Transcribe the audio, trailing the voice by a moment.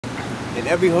In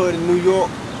every hood in New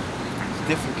York, it's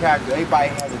different character. Everybody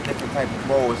has a different type of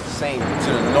role. It's the same.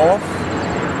 To the north,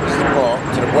 it's the Bronx.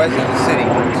 To the west of the city,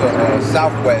 to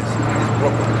southwest, is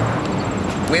Brooklyn.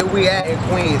 Where we at in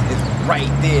Queens is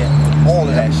right there. All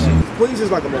of that shit. Queens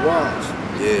is like a mirage.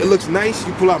 Yeah. It looks nice.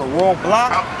 You pull out a wrong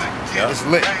block, it's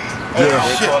lit. Yeah.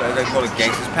 They call it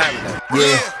Gangsta's Paradise.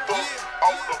 Yeah.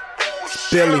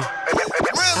 Billy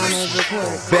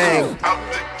Bang.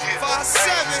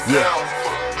 Yeah.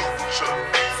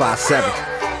 5'7".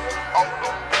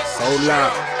 So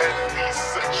loud.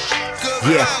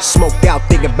 Yeah, smoked out,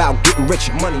 thinking about getting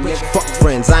richer. Money, nigga. Fuck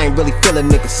friends, I ain't really feeling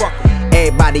niggas.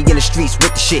 Everybody in the streets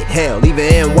with the shit, hell, even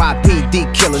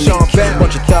NYPD killing niggas.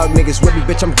 Bunch of thug niggas with me,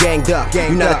 bitch, I'm ganged up.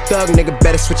 You not a thug nigga,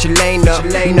 better switch your lane up.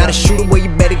 You not a shooter, well, you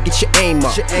better get your aim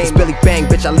up. It's Billy Bang,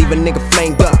 bitch, I leave a nigga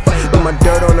flamed up. Put my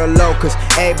dirt on the low, cause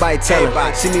everybody tellin'.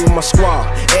 See me with my squad,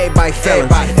 everybody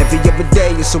fellin'. Every other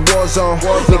day, it's a war zone.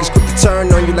 Niggas quick to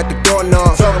turn on you like a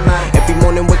doorknob. Every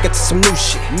morning, wake up to some new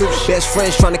shit. Best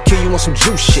friends trying to kill you on some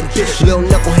juice shit. Little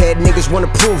knucklehead niggas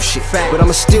wanna prove shit, but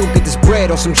I'ma still get this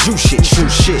bread on some juice shit. True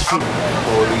shit.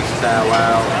 Police style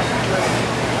out.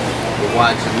 They're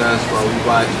watching us while we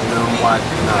watching them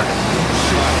watching us.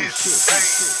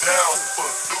 Down for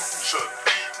future,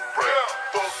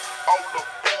 fuck all the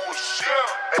bullshit.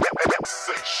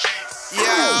 Say she's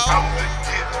out to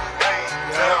get paid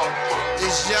down for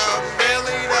It's young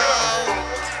Billy though.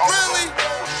 Really?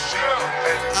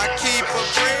 I keep a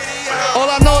pretty hoe. All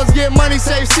I know is get money,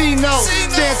 save CNote.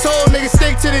 Stand tall, niggas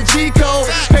stick to the G code.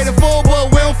 Pay the full,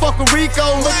 but we don't fuck with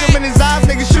Rico. Look him in his eyes,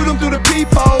 niggas shoot him through the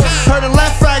peephole. Heard a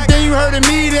LeFrak, then you heard a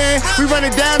me then. We run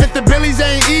it down if the Billies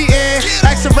ain't eatin'.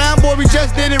 Ask around, boy, we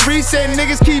just did it recent.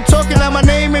 Niggas keep talking out my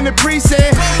name in the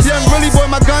precinct. Young Reallie, boy,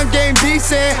 my gun game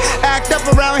decent. Act up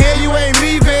around here, you ain't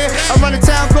leaving. I run the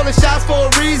town, callin' shots for a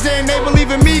reason. They believe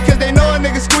in me, cause they know a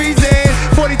nigga squeezing.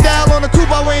 40,000 on the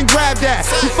coupe, I wouldn't grab that.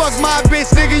 You fuck my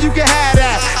bitch, nigga, you can have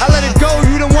that. I let it go,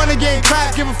 you don't wanna get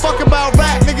clapped. Give a fuck about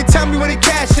rap, nigga, tell me where the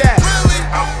cash at.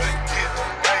 out to get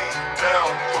paid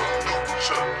down for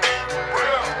future.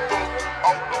 Fuck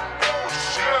all the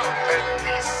bullshit. And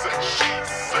he said she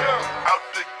said out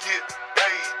to get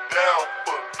paid down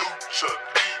for future.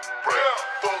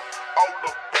 Fuck all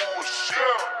the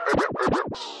bullshit.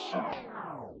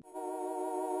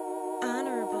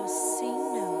 Honorable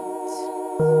CNote.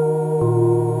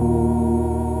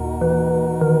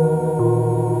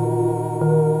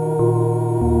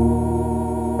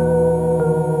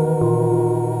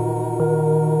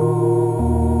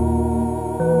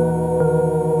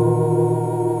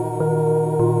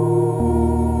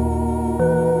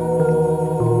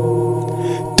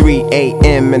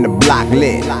 AM in the block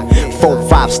lit,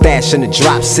 4-5 stash in the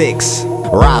drop 6.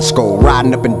 Roscoe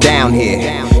riding up and down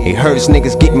here. He heard his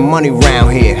niggas getting money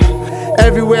round here.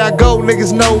 Everywhere I go,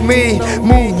 niggas know me.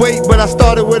 Move weight, but I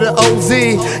started with an OZ.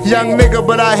 Young nigga,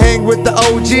 but I hang with the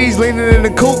OGs. Leaning in the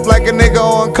coupe like a nigga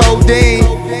on codeine.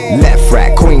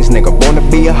 LeFrak, Queens nigga, born to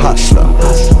be a hustler.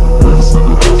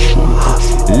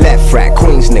 LeFrak,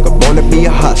 Queens nigga, born to be a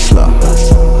hustler.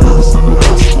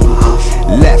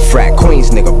 LeFrak,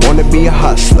 Queens nigga, born to be a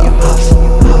hustler.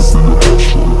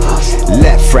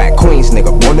 LeFrak, Queens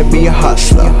nigga, born to be a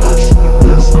hustler.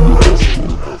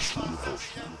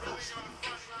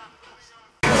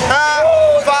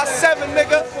 5'7",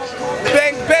 nigga.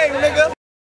 Bang bang, nigga.